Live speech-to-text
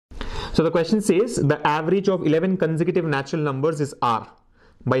So the question says the average of 11 consecutive natural numbers is R.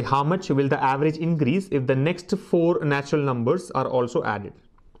 By how much will the average increase if the next 4 natural numbers are also added?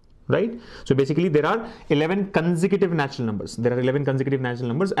 Right? So basically there are 11 consecutive natural numbers. There are 11 consecutive natural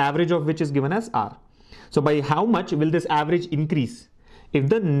numbers, average of which is given as R. So by how much will this average increase if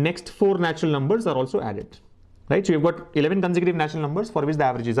the next 4 natural numbers are also added? Right? So you've got 11 consecutive natural numbers for which the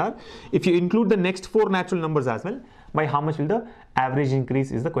averages are. If you include the next 4 natural numbers as well, by how much will the average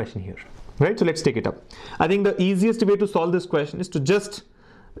increase is the question here. Right? So let's take it up. I think the easiest way to solve this question is to just,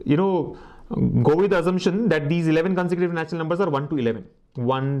 go with the assumption that these 11 consecutive natural numbers are 1 to 11.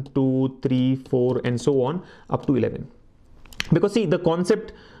 1, 2, 3, 4 and so on up to 11. Because see, the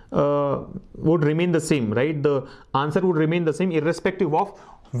concept would remain the same, right? The answer would remain the same irrespective of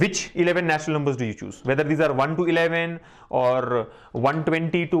which 11 natural numbers do you choose, whether these are 1 to 11 or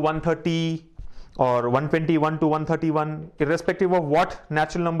 120 to 130 or 121 to 131. Irrespective of what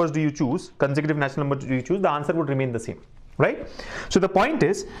natural numbers do you choose, consecutive natural numbers do you choose, the answer would remain the same, right? So the point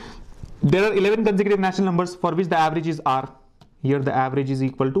is, there are 11 consecutive natural numbers for which the average is R. Here the average is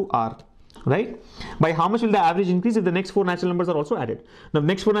equal to R, right? By how much will the average increase if the next 4 natural numbers are also added? Now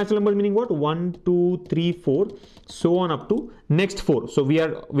next 4 natural numbers meaning what? 1, 2, 3, 4, so on up to next 4. So we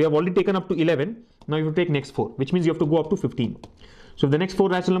have already taken up to 11. Now you have to take next 4, which means you have to go up to 15. So if the next 4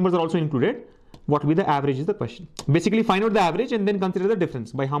 natural numbers are also included, what will be the average is the question. Basically find out the average and then consider the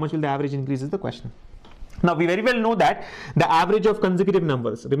difference. By how much will the average increase is the question. Now we very well know that the average of consecutive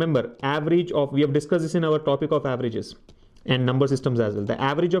numbers, remember average of, we have discussed this in our topic of averages and number systems as well. The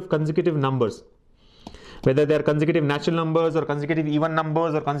average of consecutive numbers, whether they are consecutive natural numbers or consecutive even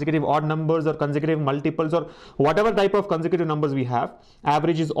numbers or consecutive odd numbers or consecutive multiples or whatever type of consecutive numbers we have,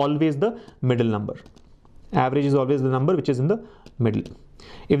 average is always the middle number. Average is always the number which is in the middle.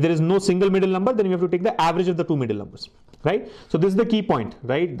 If there is no single middle number, then you have to take the average of the 2 middle numbers, right? So this is the key point,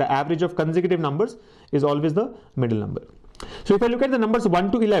 right? The average of consecutive numbers is always the middle number. So if I look at the numbers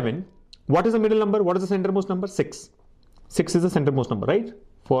 1 to 11, what is the middle number? What is the centermost number? 6. 6 is the centermost number, right?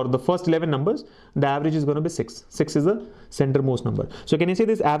 For the first 11 numbers, the average is going to be 6. 6 is the centermost number. So can I say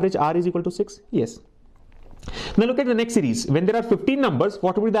this average R is equal to 6? Yes. Now look at the next series. When there are 15 numbers,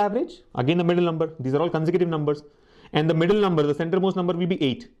 what will be the average? Again the middle number. These are all consecutive numbers. And the middle number, the centermost number will be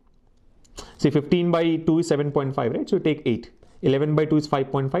 8. Say 15 by 2 is 7.5, right? So you take 8. 11 by 2 is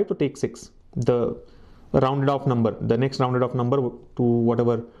 5.5, so take 6. The rounded off number, the next rounded off number to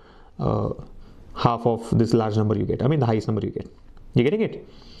whatever half of this large number you get. I mean the highest number you get. You getting it?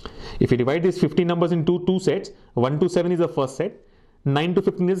 If you divide these 15 numbers into 2 sets, 1 to 7 is the first set, 9 to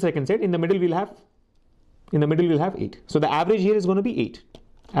 15 is the second set. In the middle we'll have 8. So the average here is going to be 8.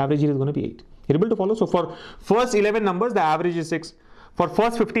 Average here is going to be 8. You're able to follow? So for first 11 numbers, the average is 6. For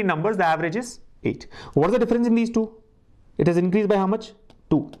first 15 numbers, the average is 8. What is the difference in these two? It has increased by how much?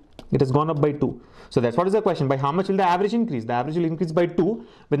 2. It has gone up by 2. So that's what is the question. By how much will the average increase? The average will increase by 2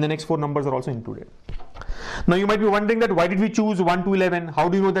 when the next 4 numbers are also included. Now you might be wondering that why did we choose 1 to 11? How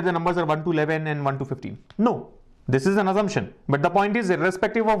do you know that the numbers are 1 to 11 and 1 to 15? No, this is an assumption. But the point is,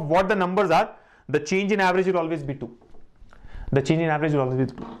 irrespective of what the numbers are, the change in average will always be 2. The change in average will always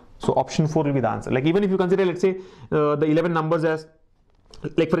be 2. So option 4 will be the answer. Like even if you consider, let's say the 11 numbers as,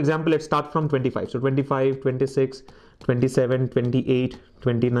 like for example, let's start from 25. So 25, 26, 27, 28,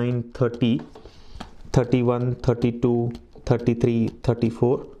 29, 30, 31, 32, 33,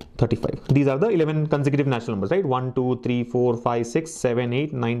 34, 35. These are the 11 consecutive natural numbers, right? 1, 2, 3, 4, 5, 6, 7,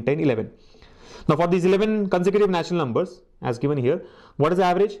 8, 9, 10, 11. Now for these 11 consecutive natural numbers as given here, what is the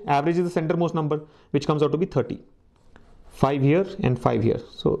average? Average is the centermost number, which comes out to be 30. 5 here and 5 here.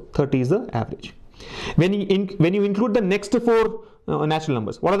 So 30 is the average. When you include the next 4 natural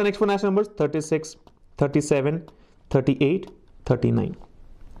numbers, what are the next 4 natural numbers? 36, 37, 38, 39.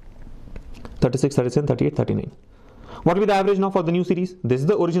 36, 37, 38, 39. What will be the average now for the new series? This is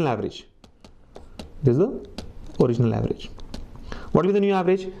the original average. This is the original average. What will be the new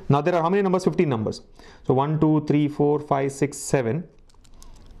average? Now there are how many numbers? 15 numbers. So 1, 2, 3, 4, 5, 6, 7.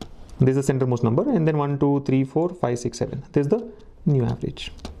 This is the centermost number, and then 1, 2, 3, 4, 5, 6, 7. This is the new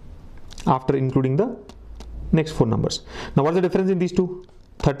average after including the next 4 numbers. Now what is the difference in these two?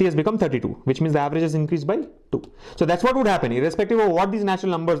 30 has become 32, which means the average has increased by 2. So that's what would happen. Irrespective of what these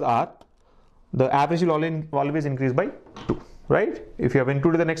natural numbers are, the average will always increase by 2, right? If you have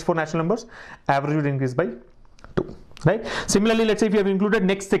included the next 4 natural numbers, average will increase by 2, right? Similarly, let's say if you have included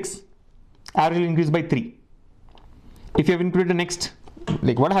next 6, average will increase by 3. If you have included the next,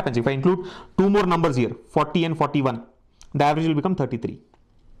 like what happens if I include 2 more numbers here, 40 and 41, the average will become 33.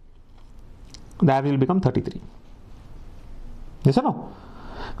 The average will become 33. Yes or no?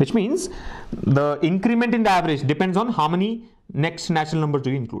 Which means the increment in the average depends on how many next natural numbers do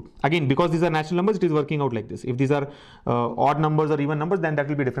you include? Again, because these are natural numbers, it is working out like this. If these are odd numbers or even numbers, then that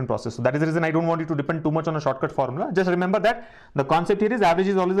will be a different process. So that is the reason I don't want you to depend too much on a shortcut formula. Just remember that the concept here is average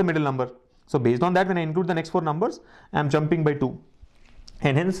is always the middle number. So based on that, when I include the next 4 numbers, I am jumping by 2.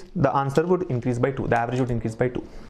 And hence the answer would increase by 2. The average would increase by 2.